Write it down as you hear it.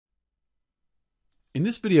In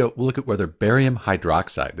this video, we'll look at whether barium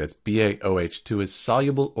hydroxide, that's BaOH2, is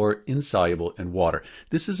soluble or insoluble in water.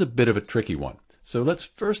 This is a bit of a tricky one. So let's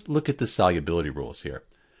first look at the solubility rules here.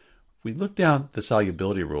 If we look down the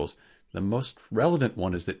solubility rules, the most relevant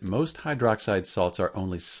one is that most hydroxide salts are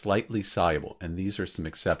only slightly soluble, and these are some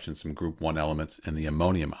exceptions, some group 1 elements in the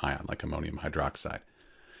ammonium ion, like ammonium hydroxide.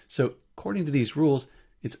 So according to these rules,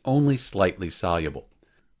 it's only slightly soluble.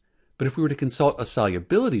 But if we were to consult a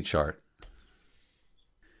solubility chart,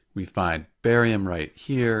 we find barium right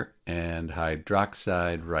here and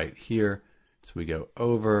hydroxide right here. So we go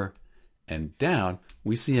over and down,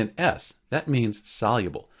 we see an S. That means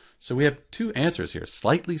soluble. So we have two answers here,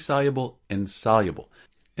 slightly soluble and soluble.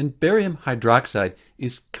 And barium hydroxide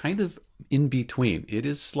is kind of in between. It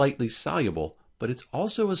is slightly soluble, but it's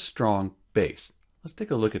also a strong base. Let's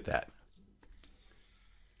take a look at that.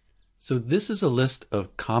 So this is a list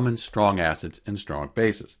of common strong acids and strong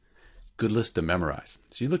bases. Good list to memorize.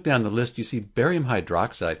 So you look down the list, you see barium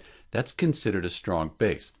hydroxide, that's considered a strong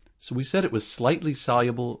base. So we said it was slightly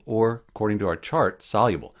soluble, or according to our chart,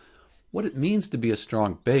 soluble. What it means to be a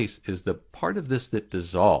strong base is the part of this that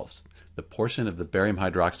dissolves, the portion of the barium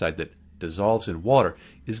hydroxide that dissolves in water,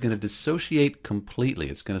 is going to dissociate completely.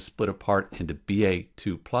 It's going to split apart into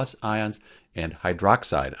Ba2 plus ions and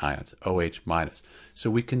hydroxide ions, OH minus.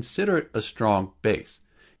 So we consider it a strong base.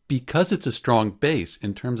 Because it's a strong base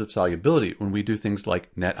in terms of solubility, when we do things like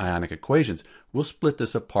net ionic equations, we'll split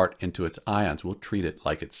this apart into its ions. We'll treat it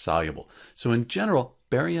like it's soluble. So in general,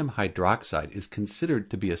 barium hydroxide is considered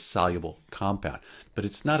to be a soluble compound, but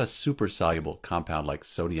it's not a super soluble compound like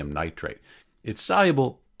sodium nitrate. It's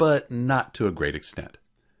soluble, but not to a great extent.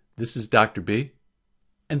 This is Dr. B,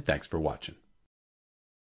 and thanks for watching.